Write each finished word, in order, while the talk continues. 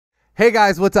Hey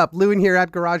guys, what's up? Lewin here at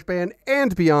GarageBand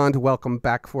and Beyond. Welcome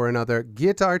back for another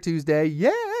Guitar Tuesday.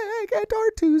 Yay,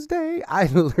 Guitar Tuesday. I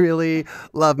really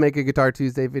love making Guitar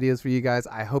Tuesday videos for you guys.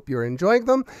 I hope you're enjoying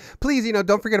them. Please,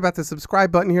 don't forget about the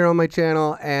subscribe button here on my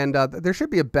channel, and there should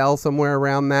be a bell somewhere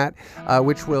around that,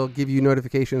 which will give you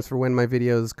notifications for when my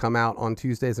videos come out on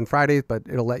Tuesdays and Fridays, but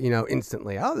it'll let you know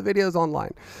instantly, oh, the video's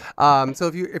online.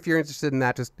 So if you're interested in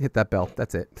that, just hit that bell.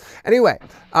 That's it. Anyway,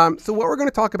 so what we're going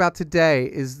to talk about today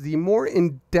is the more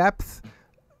in-depth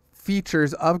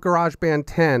features of GarageBand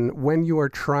 10 when you are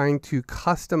trying to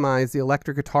customize the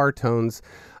electric guitar tones,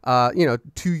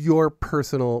 to your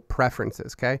personal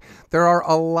preferences. Okay, there are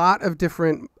a lot of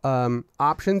different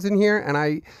options in here,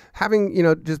 and having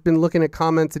just been looking at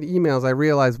comments and emails, I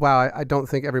realized, wow, I don't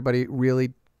think everybody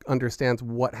really understands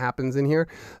what happens in here.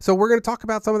 So we're going to talk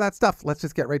about some of that stuff. Let's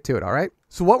just get right to it. All right.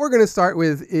 So what we're going to start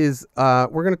with is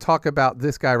we're going to talk about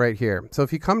this guy right here. So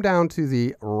if you come down to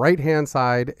the right hand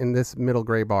side in this middle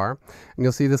gray bar, and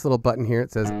you'll see this little button here,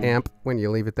 it says amp when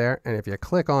you leave it there. And if you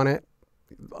click on it,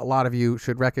 a lot of you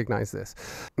should recognize this.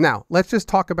 Now let's just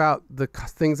talk about the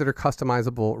things that are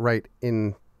customizable right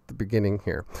in the beginning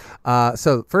here.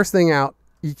 So first thing out,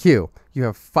 EQ. You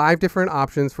have 5 different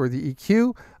options for the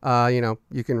EQ.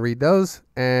 You can read those,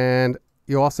 and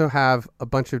you also have a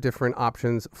bunch of different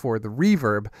options for the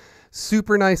reverb.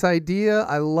 Super nice idea.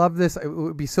 I love this. It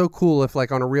would be so cool if,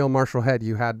 like, on a real Marshall head,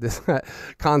 you had this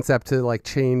concept to like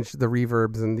change the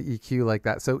reverbs and the EQ like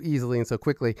that so easily and so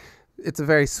quickly. It's a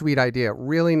very sweet idea.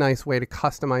 Really nice way to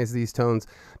customize these tones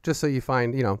just so you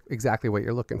find, exactly what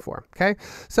you're looking for. Okay.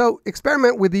 So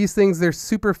experiment with these things. They're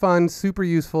super fun, super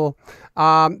useful.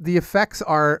 The effects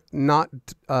are not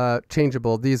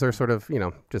changeable. These are sort of,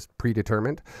 just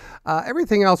predetermined.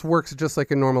 Everything else works just like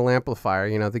a normal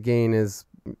amplifier. The gain is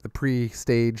the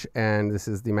pre-stage and this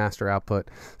is the master output,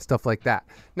 stuff like that.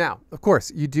 Now, of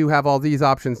course, you do have all these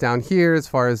options down here as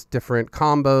far as different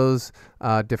combos,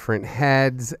 different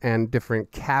heads, and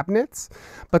different cabinets.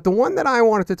 But the one that I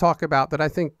wanted to talk about that I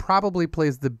think probably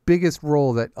plays the biggest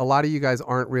role that a lot of you guys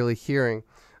aren't really hearing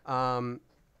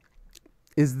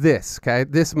is this, okay?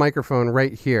 This microphone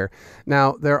right here.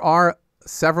 Now, there are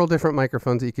several different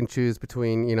microphones that you can choose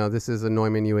between. This is a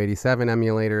Neumann U87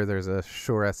 emulator. There's a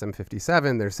Shure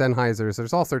SM57. There's Sennheisers.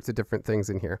 There's all sorts of different things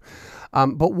in here.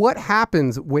 But what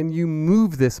happens when you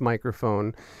move this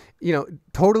microphone,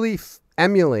 totally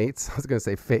emulates, I was going to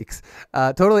say fakes,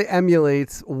 totally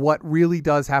emulates what really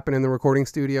does happen in the recording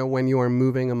studio when you are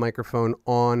moving a microphone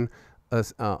on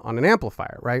an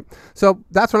amplifier, right? So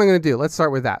that's what I'm going to do. Let's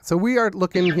start with that. So we are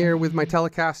looking here with my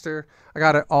Telecaster. I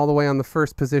got it all the way on the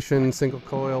first position, single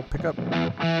coil pickup.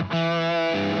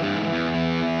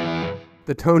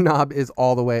 The tone knob is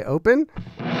all the way open,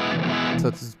 so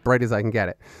it's as bright as I can get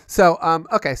it. So,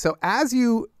 okay, so as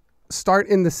you start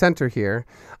in the center here,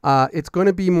 it's going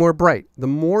to be more bright. The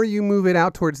more you move it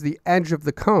out towards the edge of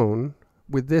the cone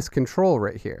with this control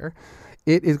right here,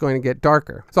 it is going to get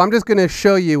darker. So I'm just going to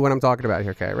show you what I'm talking about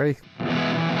here. Okay, ready?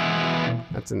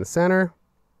 That's in the center.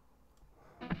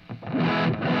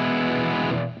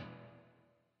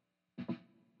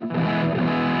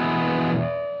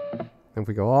 And if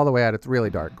we go all the way out, it's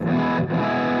really dark.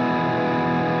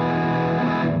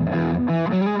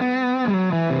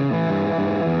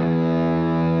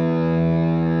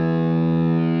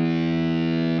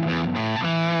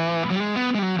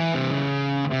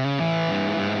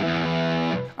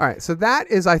 All right, so that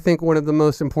is, I think, one of the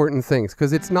most important things,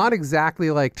 because it's not exactly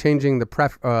like changing the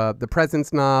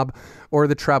presence knob or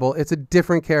the treble. It's a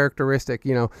different characteristic.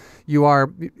 You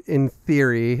are, in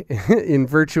theory, in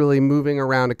virtually moving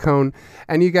around a cone,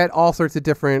 and you get all sorts of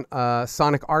different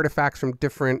sonic artifacts from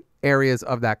different areas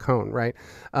of that cone, right?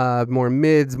 More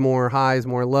mids, more highs,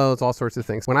 more lows, all sorts of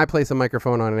things. When I place a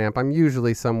microphone on an amp, I'm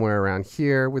usually somewhere around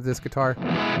here with this guitar.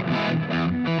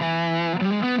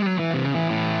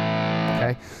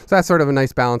 Okay, so that's sort of a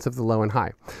nice balance of the low and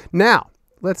high. Now,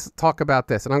 let's talk about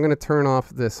this. And I'm going to turn off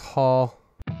this Hall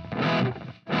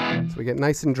so we get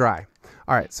nice and dry.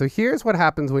 All right, so here's what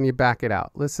happens when you back it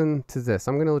out. Listen to this.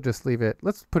 I'm going to just leave it.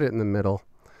 Let's put it in the middle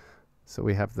so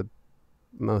we have the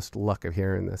most luck of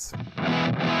hearing this.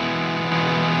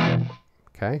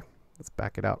 Okay, let's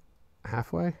back it out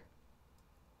halfway.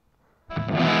 Okay,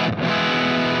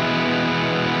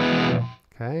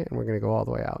 and we're going to go all the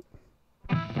way out.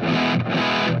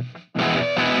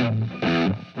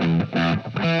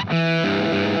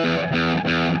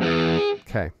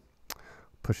 Okay,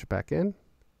 push it back in.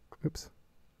 Oops.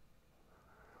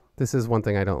 This is one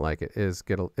thing I don't like. It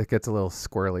gets a little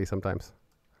squirrely sometimes.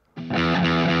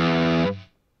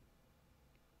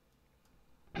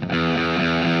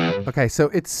 Okay, so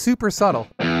it's super subtle.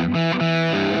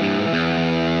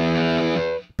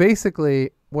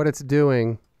 basically what it's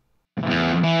doing,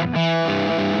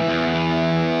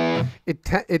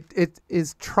 it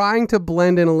is trying to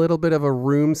blend in a little bit of a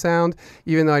room sound.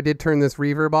 Even though I did turn this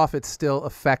reverb off, it still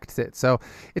affects it. So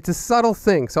it's a subtle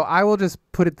thing. So I will just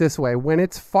put it this way. When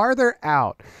it's farther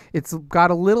out, it's got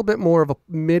a little bit more of a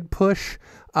mid push,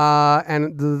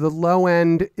 and the low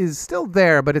end is still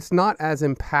there, but it's not as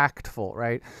impactful,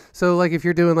 right? So like if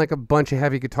you're doing like a bunch of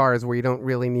heavy guitars where you don't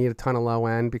really need a ton of low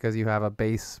end because you have a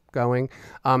bass going,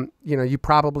 you know, you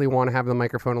probably want to have the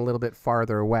microphone a little bit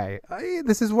farther away.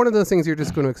 This is one of those things you're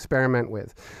just going to experiment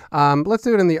with. Let's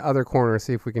do it in the other corner,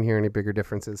 see if we can hear any bigger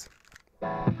differences.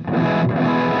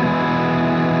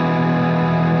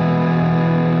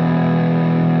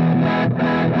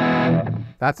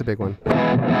 That's a big one.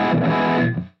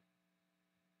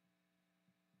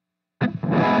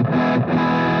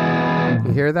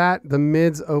 You hear that? The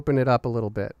mids open it up a little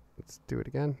bit. Let's do it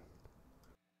again.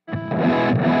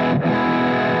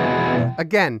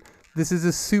 Again, this is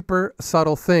a super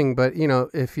subtle thing, but you know,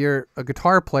 if you're a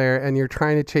guitar player and you're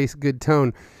trying to chase good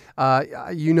tone,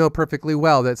 you know perfectly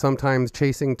well that sometimes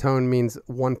chasing tone means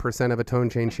 1% of a tone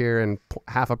change here and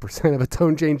 0.5% of a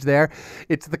tone change there.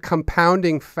 It's the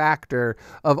compounding factor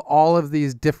of all of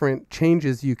these different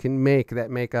changes you can make that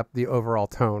make up the overall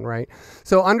tone, right?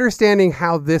 So understanding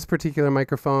how this particular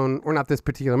microphone, or not this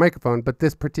particular microphone, but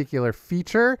this particular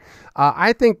feature,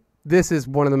 I think this is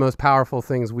one of the most powerful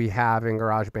things we have in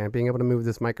GarageBand, being able to move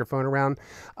this microphone around.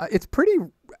 It's pretty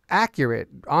accurate,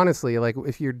 honestly. Like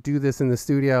if you do this in the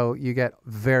studio, you get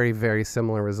very, very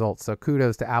similar results. So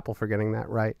kudos to Apple for getting that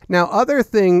right. Now, other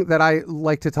thing that I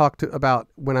like to talk about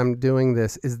when I'm doing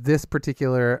this is this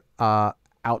particular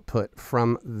output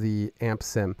from the amp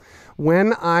sim.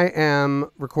 When I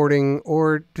am recording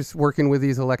or just working with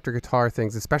these electric guitar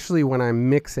things, especially when I'm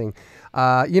mixing,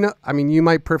 you know, I mean, you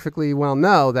might perfectly well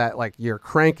know that like you're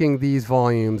cranking these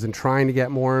volumes and trying to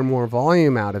get more and more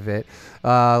volume out of it.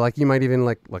 Like you might even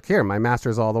like, look here, my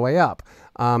master's all the way up.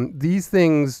 These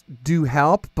things do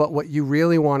help, but what you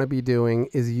really want to be doing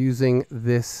is using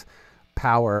this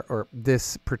power or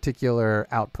this particular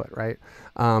output, right?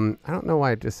 I don't know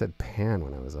why I just said pan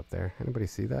when I was up there. Anybody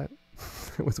see that?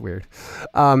 It was weird.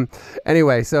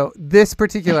 Anyway, so this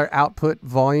particular output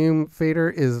volume fader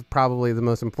is probably the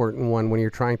most important one when you're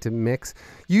trying to mix.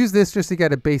 Use this just to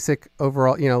get a basic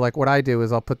overall, you know, like what I do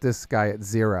is I'll put this guy at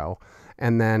 0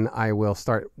 and then I will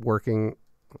start working.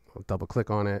 I'll double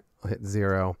click on it, I'll hit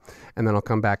 0, and then I'll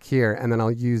come back here and then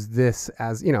I'll use this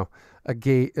as, you know, a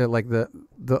gauge, like the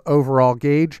overall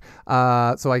gauge.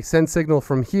 So I send signal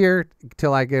from here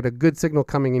till I get a good signal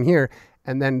coming in here,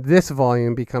 and then this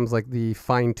volume becomes like the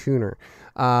fine tuner.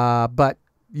 But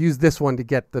use this one to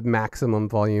get the maximum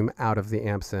volume out of the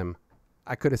amp sim.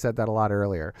 I could have said that a lot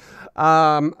earlier.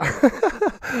 All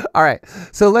right,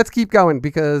 so let's keep going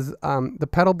because the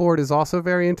pedal board is also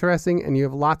very interesting and you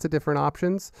have lots of different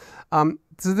options.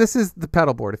 So this is the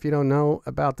pedal board. If you don't know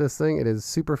about this thing, it is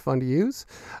super fun to use.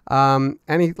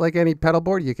 Like any pedal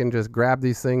board, you can just grab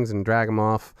these things and drag them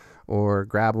off or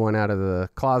grab one out of the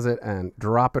closet and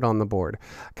drop it on the board.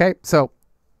 Okay, so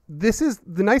this is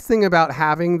the nice thing about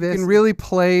having this. You can really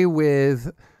play with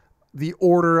the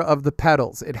order of the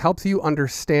pedals. It helps you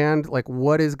understand like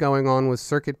what is going on with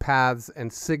circuit paths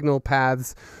and signal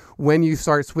paths when you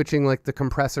start switching like the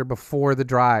compressor before the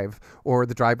drive, or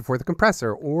the drive before the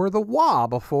compressor, or the wah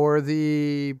before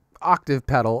the octave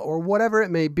pedal, or whatever it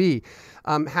may be.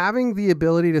 Having the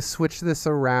ability to switch this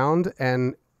around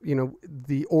and, you know,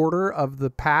 the order of the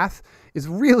path is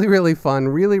really, really fun,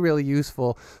 really, really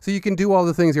useful. So you can do all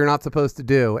the things you're not supposed to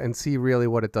do and see really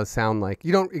what it does sound like.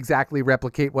 You don't exactly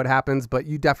replicate what happens, but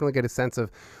you definitely get a sense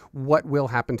of what will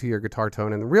happen to your guitar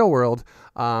tone in the real world,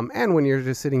 and when you're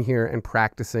just sitting here and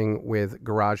practicing with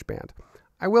GarageBand.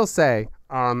 I will say,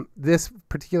 this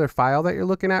particular file that you're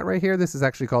looking at right here, this is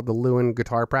actually called the Lewin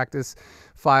guitar practice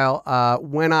file.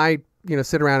 When I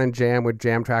sit around and jam with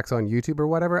jam tracks on YouTube or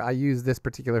whatever, I use this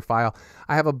particular file.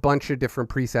 I have a bunch of different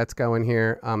presets going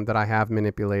here that I have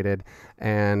manipulated,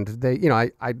 and they,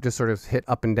 I just sort of hit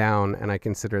up and down, and I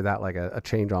consider that like a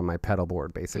change on my pedal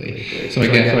board, basically. So I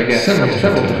get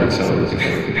several different sounds.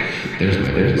 There's my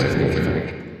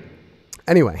favorite.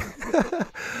 Anyway,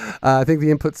 I think the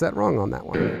input set wrong on that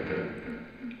one.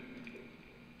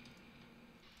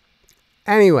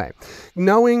 Anyway,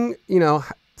 knowing,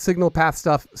 signal path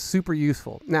stuff, super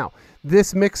useful. Now,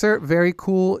 this mixer, very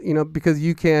cool, because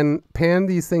you can pan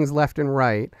these things left and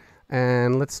right.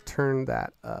 And let's turn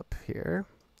that up here.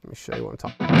 Let me show you what I'm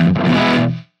talking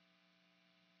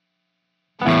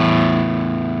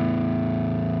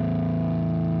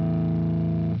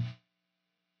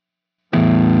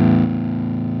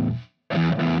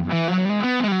about.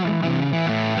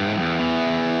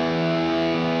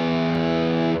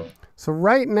 So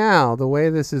right now, the way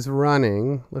this is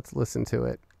running, let's listen to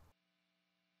it.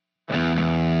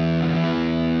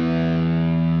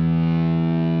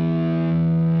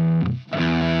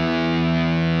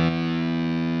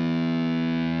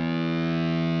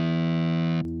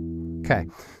 Okay,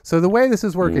 so the way this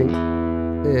is working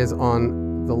is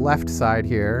on the left side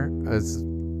here, as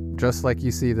just like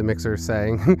you see the mixer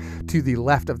saying, to the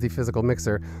left of the physical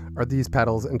mixer are these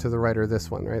pedals, and to the right are this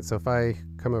one, right? So if I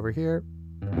come over here,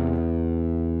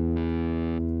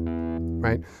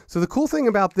 right? So the cool thing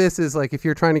about this is, like, if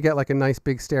you're trying to get like a nice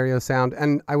big stereo sound,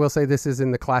 and I will say this is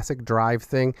in the classic drive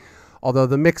thing, although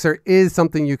the mixer is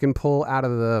something you can pull out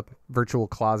of the virtual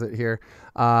closet here,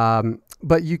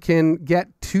 but you can get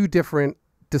two different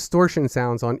distortion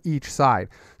sounds on each side.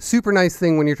 Super nice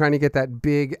thing when you're trying to get that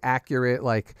big, accurate,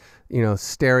 like, you know,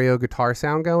 stereo guitar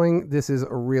sound going. This is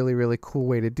a really, really cool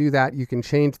way to do that. You can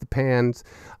change the pans,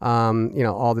 you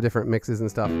know, all the different mixes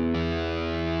and stuff.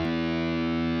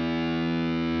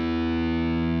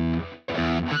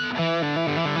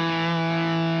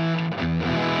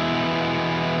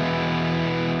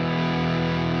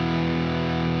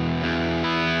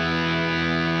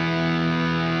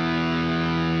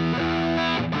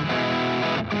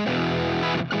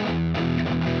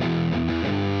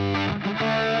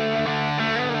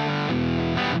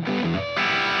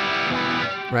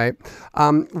 Right.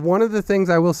 One of the things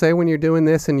I will say when you're doing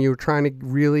this and you're trying to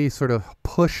really sort of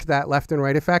push that left and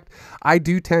right effect, I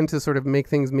do tend to sort of make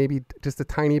things maybe just a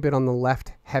tiny bit on the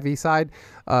left heavy side,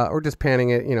 or just panning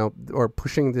it, you know, or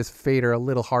pushing this fader a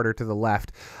little harder to the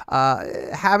left.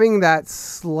 Having that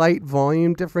slight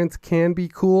volume difference can be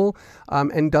cool,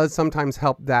 and does sometimes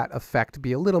help that effect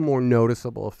be a little more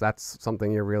noticeable if that's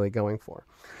something you're really going for.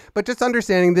 But just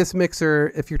understanding this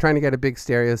mixer, if you're trying to get a big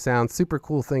stereo sound, super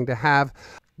cool thing to have.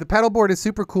 The pedal board is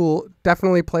super cool.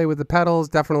 Definitely play with the pedals,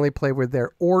 definitely play with their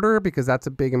order, because that's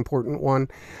a big important one.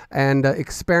 And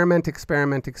experiment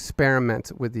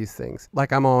with these things.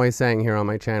 Like I'm always saying here on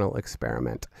my channel,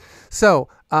 experiment. So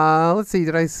let's see,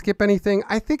 did I skip anything?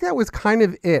 I think that was kind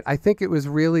of it. I think it was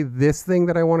really this thing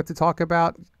that I wanted to talk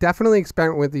about. Definitely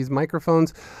experiment with these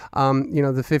microphones. You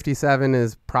know, the 57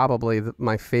 is probably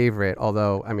my favorite,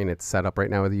 although, I mean, it's set up right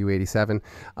now with the U87.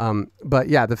 But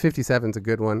yeah, the 57 is a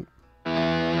good one,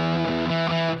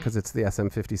 because it's the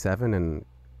SM57, and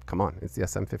come on, it's the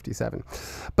SM57.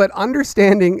 But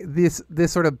understanding this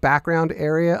sort of background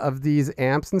area of these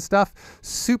amps and stuff,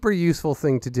 super useful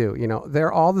thing to do. You know,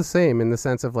 they're all the same in the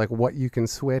sense of like what you can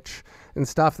switch and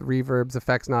stuff, reverbs,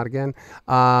 effects, not again.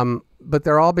 But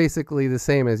they're all basically the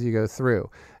same as you go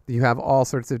through. You have all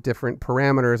sorts of different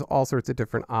parameters, all sorts of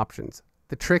different options.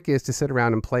 The trick is to sit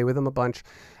around and play with them a bunch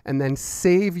and then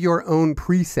save your own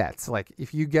presets. Like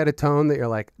if you get a tone that you're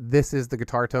like, this is the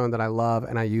guitar tone that I love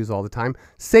and I use all the time,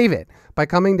 save it by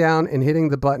coming down and hitting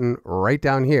the button right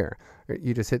down here.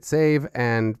 You just hit save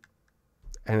and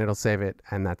it'll save it,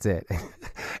 and that's it.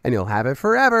 And you'll have it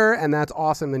forever, and that's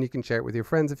awesome. Then you can share it with your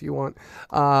friends if you want,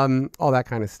 all that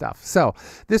kind of stuff. So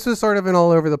this was sort of an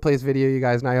all over the place video, you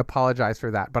guys, and I apologize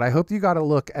for that. But I hope you got a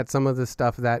look at some of the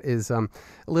stuff that is a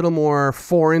little more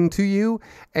foreign to you,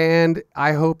 and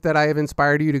I hope that I have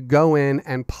inspired you to go in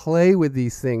and play with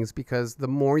these things, because the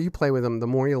more you play with them, the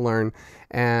more you learn,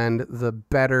 and the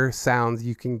better sounds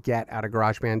you can get out of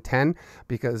GarageBand 10,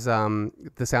 because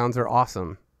the sounds are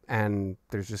awesome. And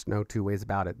there's just no two ways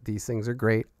about it. These things are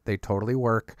great. They totally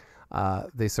work.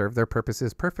 They serve their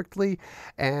purposes perfectly.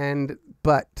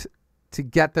 But to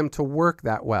get them to work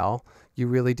that well, you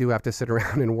really do have to sit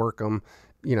around and work them,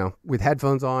 you know, with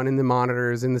headphones on, in the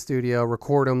monitors, in the studio,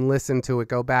 record them, listen to it,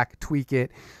 go back, tweak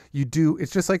it.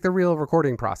 It's just like the real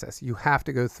recording process. You have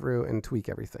to go through and tweak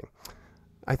everything.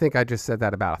 I think I just said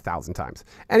that about 1,000 times.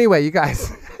 Anyway, you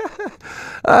guys,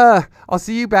 I'll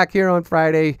see you back here on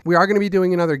Friday. We are going to be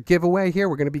doing another giveaway here.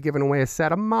 We're going to be giving away a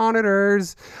set of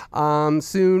monitors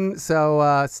soon.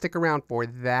 So stick around for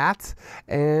that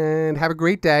and have a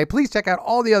great day. Please check out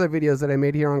all the other videos that I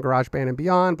made here on GarageBand and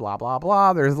Beyond, blah, blah,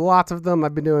 blah. There's lots of them.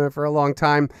 I've been doing it for a long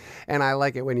time, and I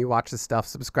like it when you watch this stuff,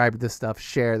 subscribe to this stuff,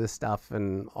 share this stuff,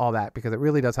 and all that, because it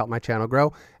really does help my channel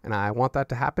grow, and I want that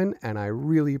to happen, and I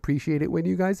really appreciate it when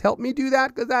you guys help me do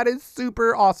that, because that is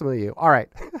super awesome of you. All right.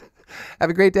 Have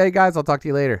a great day, guys. I'll talk to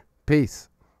you later. Peace.